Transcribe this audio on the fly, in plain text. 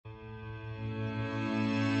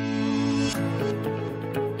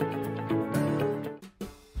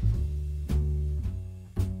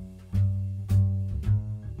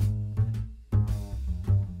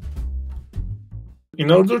in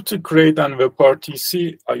order to create an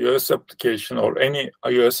WebRTC iOS application or any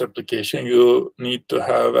iOS application, you need to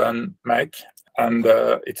have an Mac. And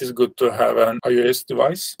it is good to have an iOS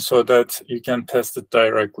device so that you can test it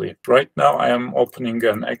directly. Right now, I am opening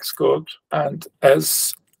an Xcode. And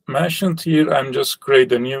as mentioned here, I'm just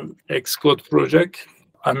create a new Xcode project.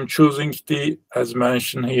 I'm choosing the, as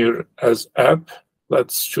mentioned here, as app.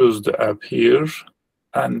 Let's choose the app here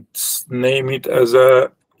and name it as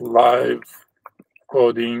a live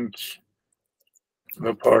coding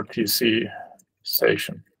WebRTC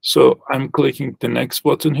session. So I'm clicking the next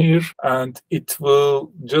button here, and it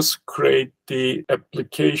will just create the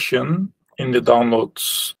application in the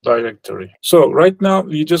downloads directory. So right now,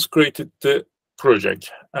 we just created the project.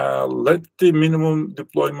 Let the minimum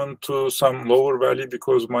deployment to some lower value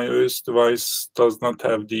because my iOS device does not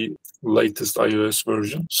have the latest iOS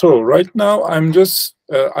version. So right now, I'm just,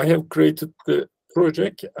 I have created the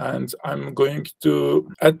project, and I'm going to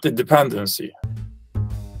add the dependency.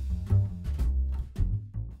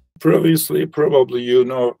 Previously, probably you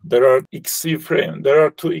know there are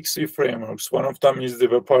two XC frameworks. One of them is the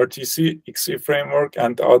WebRTC XC framework,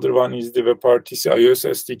 and the other one is the WebRTC iOS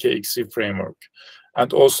SDK XC framework.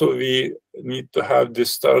 And also, we need to have the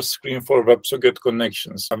start screen for WebSocket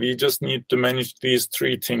connections. We just need to manage these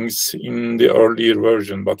three things in the earlier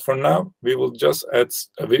version. But for now, we will just add,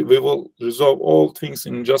 we will resolve all things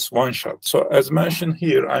in just one shot. So as mentioned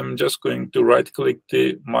here, I'm just going to right-click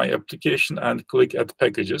my application and click Add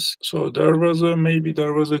Packages. So maybe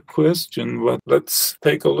there was a question, but let's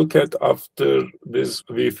take a look at after this,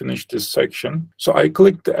 we finish this section. So I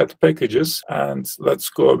clicked Add Packages, and let's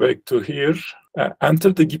go back to here.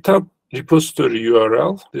 Enter the GitHub repository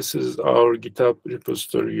URL. This is our GitHub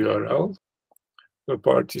repository URL,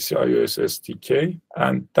 WebRTC iOS SDK.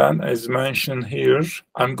 And then, as mentioned here,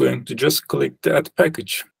 I'm going to just click the Add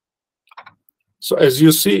Package. So as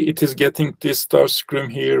you see, it is getting this start screen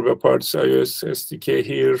here, WebRTC iOS SDK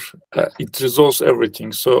here. It resolves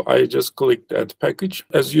everything. So I just clicked Add Package.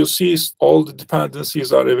 As you see, all the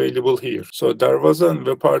dependencies are available here. So there was a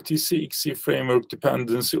WebRTC XC framework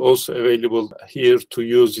dependency also available here to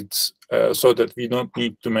use it so that we don't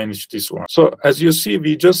need to manage this one. So as you see,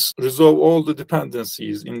 we just resolve all the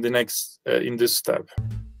dependencies in the next, in this step.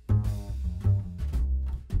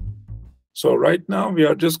 So right now, we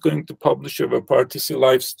are just going to publish a WebRTC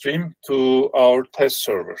live stream to our test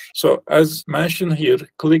server. So as mentioned here,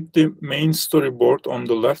 click the main storyboard on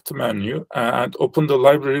the left menu and open the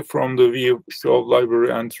library from the view show library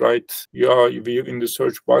and write UI view in the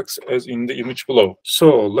search box as in the image below.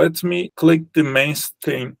 So let me click the main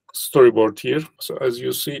storyboard here. So as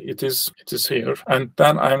you see, it is here. And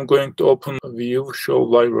then I'm going to open view show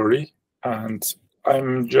library, and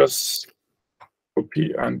I'm just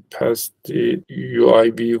copy and paste the UI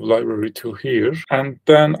view library to here. And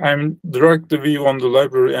then I'm drag the view on the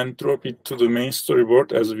library and drop it to the main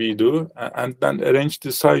storyboard as we do, and then arrange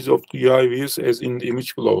the size of the UI views as in the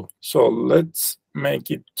image below. So let's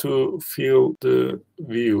make it to fill the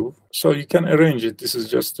view. So you can arrange it. This is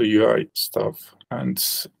just the UI stuff. And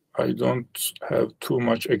I don't have too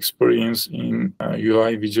much experience in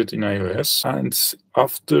UI widget in iOS. And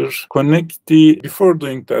after before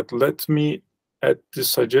doing that, let me add the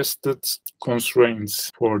suggested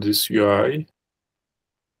constraints for this UI.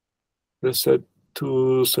 Reset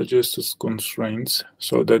to suggested constraints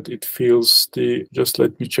so that it fills just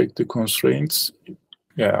let me check the constraints.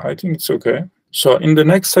 Yeah, I think it's okay. So in the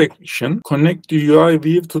next section, connect the UI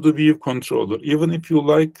view to the view controller. Even if you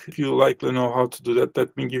likely know how to do that,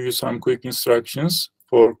 let me give you some quick instructions.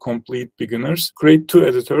 For complete beginners, create two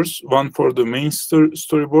editors, one for the main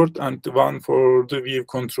storyboard and one for the view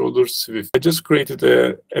controller Swift. I just created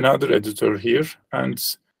another editor here, and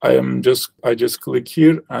I just click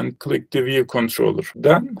here and click the view controller.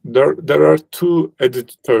 Then there are two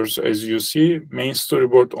editors, as you see, main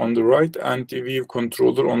storyboard on the right and the view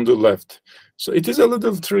controller on the left. So it is a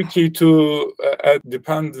little tricky to add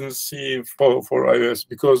dependency for iOS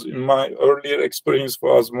because in my earlier experience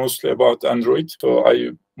was mostly about Android. So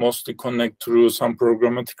I mostly connect through some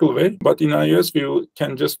programmatical way. But in iOS, we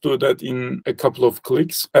can just do that in a couple of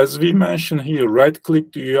clicks. As we mentioned here,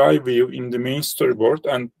 right-click the UI view in the main storyboard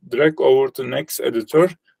and drag over to the next editor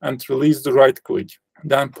and release the right-click.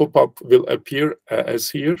 Then pop-up will appear as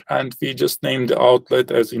here, and we just name the outlet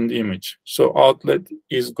as in the image. So outlet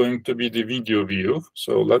is going to be the video view.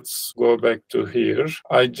 So let's go back to here.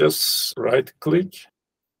 I just right-click.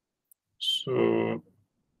 So,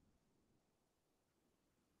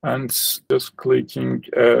 and just clicking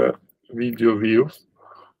video view.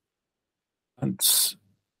 And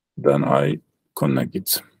then I connect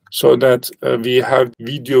it. so that we have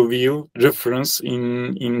video view reference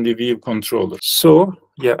in the view controller. So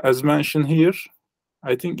yeah, as mentioned here,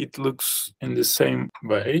 I think it looks in the same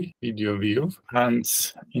way, video view. And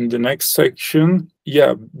in the next section,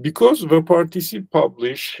 yeah, because WebRTC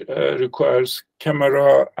publish requires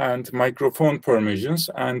camera and microphone permissions,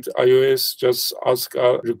 and iOS just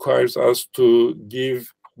requires us to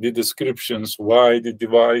give the descriptions why the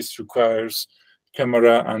device requires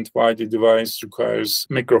camera and why the device requires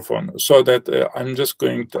microphone. So that I'm just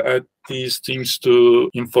going to add these things to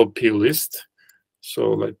info plist.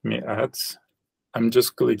 So let me add. I'm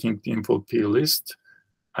just clicking the info plist.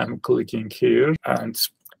 I'm clicking here and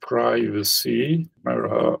privacy,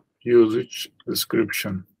 camera usage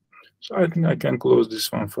description. So I think I can close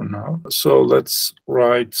this one for now. So let's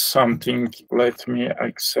write something. Let me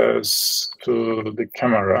access to the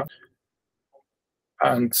camera.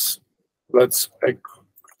 And let's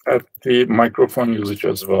add the microphone usage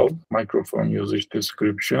as well, microphone usage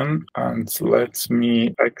description, and let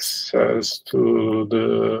me access to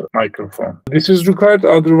the microphone. This is required,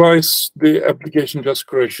 otherwise the application just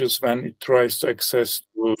crashes when it tries to access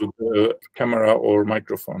to the camera or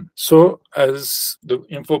microphone. So as the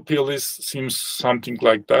info plist seems something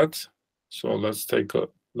like that, so let's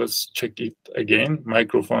check it again,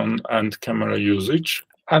 microphone and camera usage.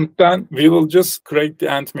 And then we will just create the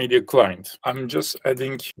Ant Media client. I'm just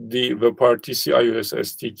adding the WebRTC iOS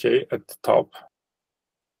SDK at the top.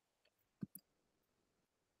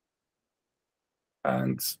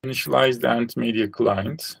 And initialize the Ant Media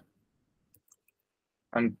client.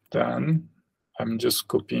 And then I'm just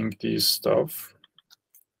copying this stuff.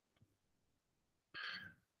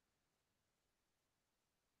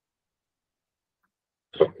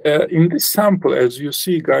 In this sample, as you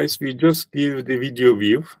see, guys, we just give the video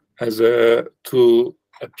view as to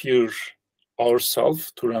appear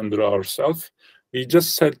ourselves, to render ourselves. We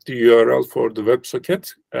just set the URL for the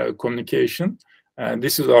WebSocket communication. And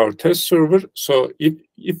this is our test server. So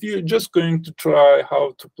if you're just going to try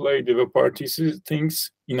how to play the WebRTC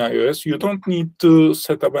things in iOS, you don't need to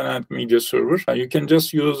set up an Ant Media server. You can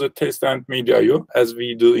just use a test Ant Media IO as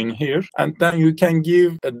we do in here. And then you can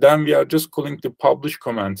give, then we are just calling the publish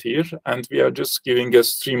command here. And we are just giving a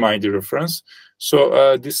stream ID reference.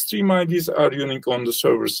 So the stream IDs are unique on the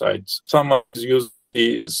server side. Someone use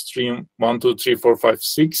the stream 1, 2, 3, 4, 5,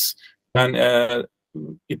 6. And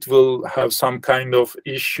it will have some kind of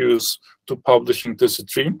issues to publishing the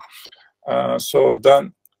stream. So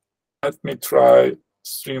then let me try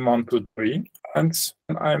stream 1, 2, 3, and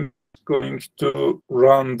I'm going to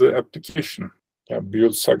run the application. Yeah,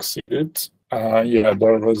 build succeeded. Yeah,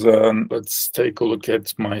 there was let's take a look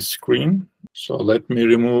at my screen. So let me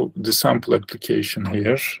remove the sample application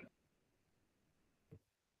here.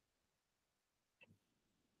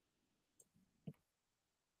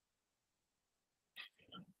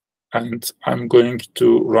 And I'm going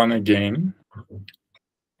to run again.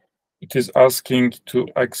 It is asking to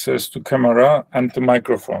access to camera and the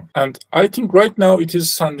microphone. And I think right now it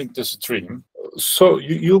is sending the stream. So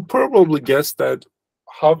you probably guess that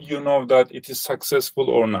how you know that it is successful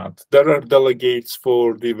or not. There are delegates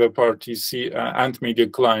for the WebRTC Ant Media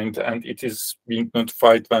client, and it is being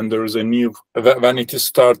notified when there is a new, when it is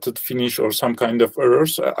started, finish, or some kind of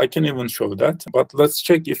errors. I can even show that, but let's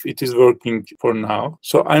check if it is working for now.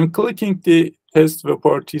 So I'm clicking the test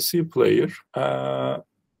WebRTC player.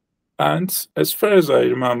 And as far as I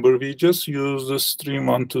remember, we just use the stream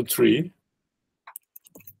 1, 2, 3.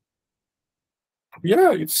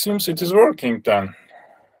 Yeah, it seems it is working then.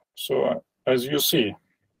 So as you see,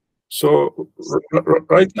 so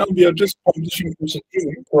right now we are just publishing the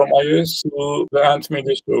stream from iOS to the Ant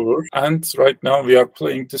Media server, and right now we are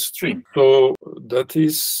playing the stream. So that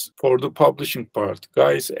is for the publishing part.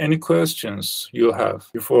 Guys, any questions you have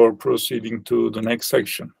before proceeding to the next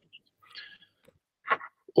section?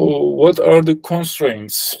 Oh, what are the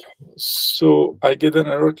constraints? So I get an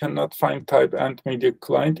error, cannot find type Ant Media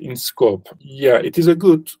client in scope. Yeah, it is a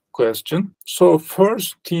good question. So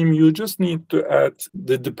first, team, you just need to add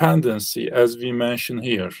the dependency as we mentioned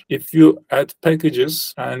here. If you add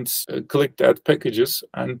packages and click add packages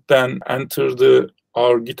and then enter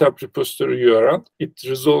our GitHub repository URL, it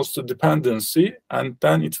resolves the dependency and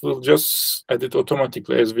then it will just add it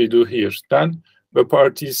automatically as we do here. Then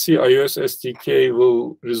WebRTC iOS SDK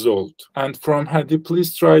will result. And from Hadi,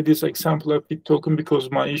 please try this example API token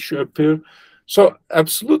because my issue appeared So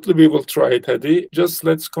absolutely we will try it, Hadi. Just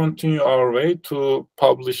let's continue our way to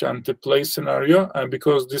publish and to play scenario. And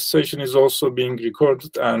because this session is also being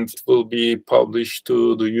recorded and it will be published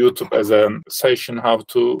to the YouTube as a session how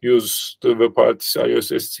to use the WebRTC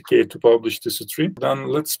iOS SDK to publish the stream. Then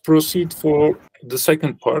let's proceed for the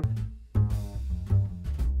second part.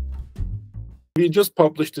 We just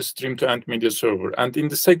published the stream to Ant Media server. And in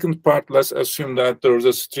the second part, let's assume that there is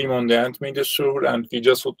a stream on the Ant Media server and we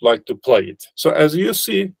just would like to play it. So as you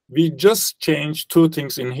see, we just changed two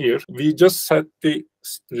things in here. We just set the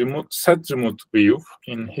remote view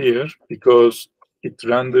in here because it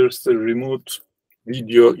renders the remote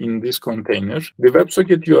video in this container. The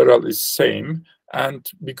WebSocket URL is same. And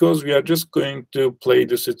because we are just going to play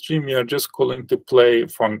the stream, we are just calling the play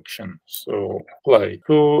function. So play.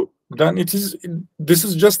 So then this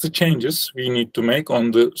is just the changes we need to make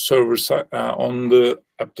on the server side, on the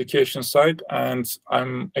application side, and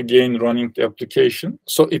I'm again running the application.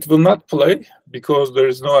 So it will not play because there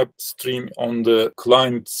is no stream on the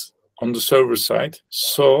client on the server side.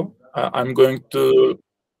 So I'm going to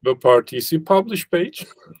WebRTC publish page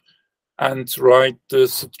and write the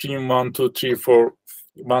stream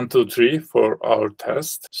 123 for our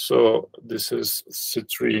test. So this is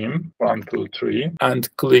stream 123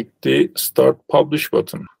 and click the start publish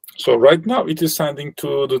button. So right now it is sending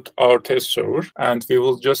to our test server and we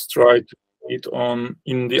will just try to it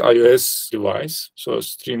in the iOS device. So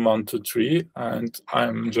stream 123 and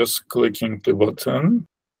I'm just clicking the button.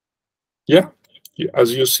 Yeah,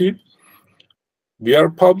 as you see, we are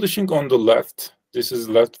publishing on the left. This is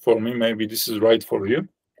left for me, maybe this is right for you.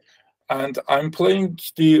 And I'm playing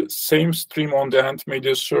the same stream on the Ant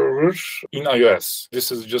Media server in iOS.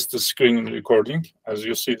 This is just a screen recording. As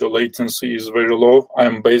you see, the latency is very low.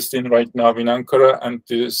 I'm based right now in Ankara, and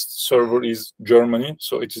this server is Germany,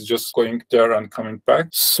 so it is just going there and coming back.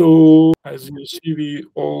 So as you see,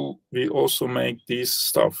 we also make this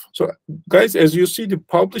stuff. So guys, as you see, the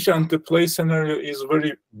publish and the play scenario is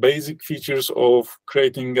very basic features of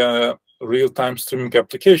creating a real-time streaming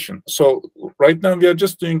application. So right now we are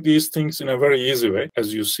just doing these things in a very easy way,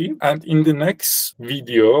 as you see. And in the next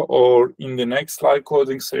video or in the next live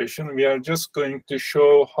coding session, we are just going to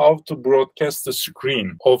show how to broadcast the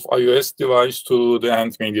screen of iOS device to the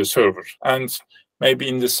Ant Media server. And maybe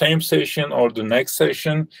in the same session or the next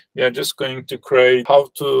session, we are just going to create how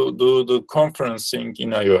to do the conferencing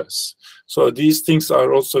in iOS. So these things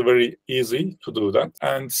are also very easy to do that.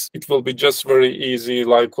 And it will be just very easy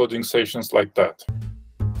live coding sessions like that.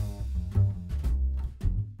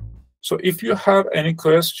 So if you have any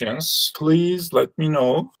questions, please let me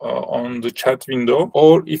know on the chat window.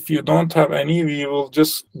 Or if you don't have any, we will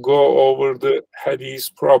just go over the Hadi's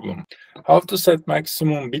problem. How to set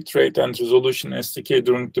maximum bitrate and resolution SDK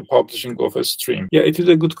during the publishing of a stream? Yeah, it is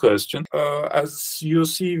a good question. As you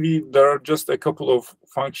see, there are just a couple of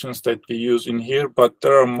functions that we use in here, but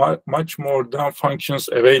there are much more than functions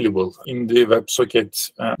available in the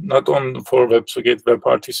WebSocket, not only for WebSocket,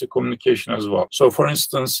 WebRTC communication as well. So for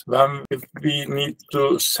instance, if we need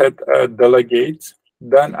to set a delegate,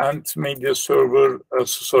 then Ant Media server,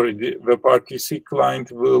 the WebRTC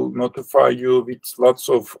client will notify you with lots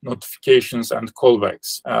of notifications and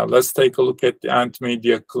callbacks. Let's take a look at the Ant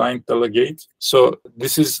Media client delegate. So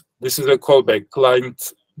this is a callback.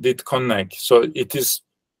 Client did connect. So it is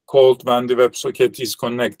called when the WebSocket is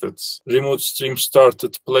connected. Remote stream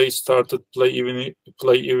started, play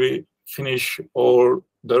even finish, or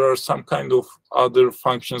there are some kind of other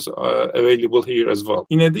functions available here as well.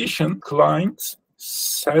 In addition, client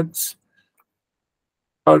set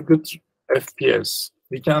target FPS.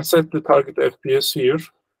 We can set the target FPS here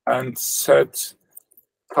and set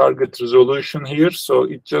target resolution here. So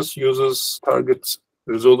it just uses target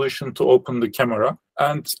resolution to open the camera.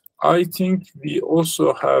 And I think we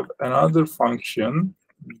also have another function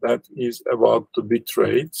that is about the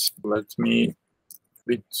bitrate. Let me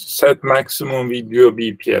set maximum video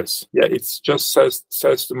BPS. Yeah, it's just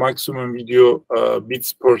sets the maximum video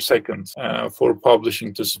bits per second for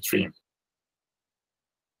publishing to stream.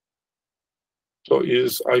 So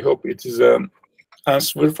I hope it is an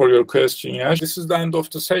answer for your question. Yeah, this is the end of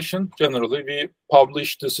the session. Generally, we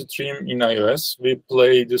publish the stream in iOS. We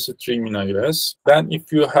play the stream in iOS. Then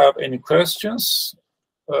if you have any questions,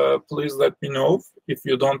 please let me know. If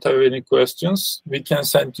you don't have any questions, we can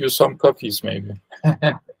send you some copies maybe.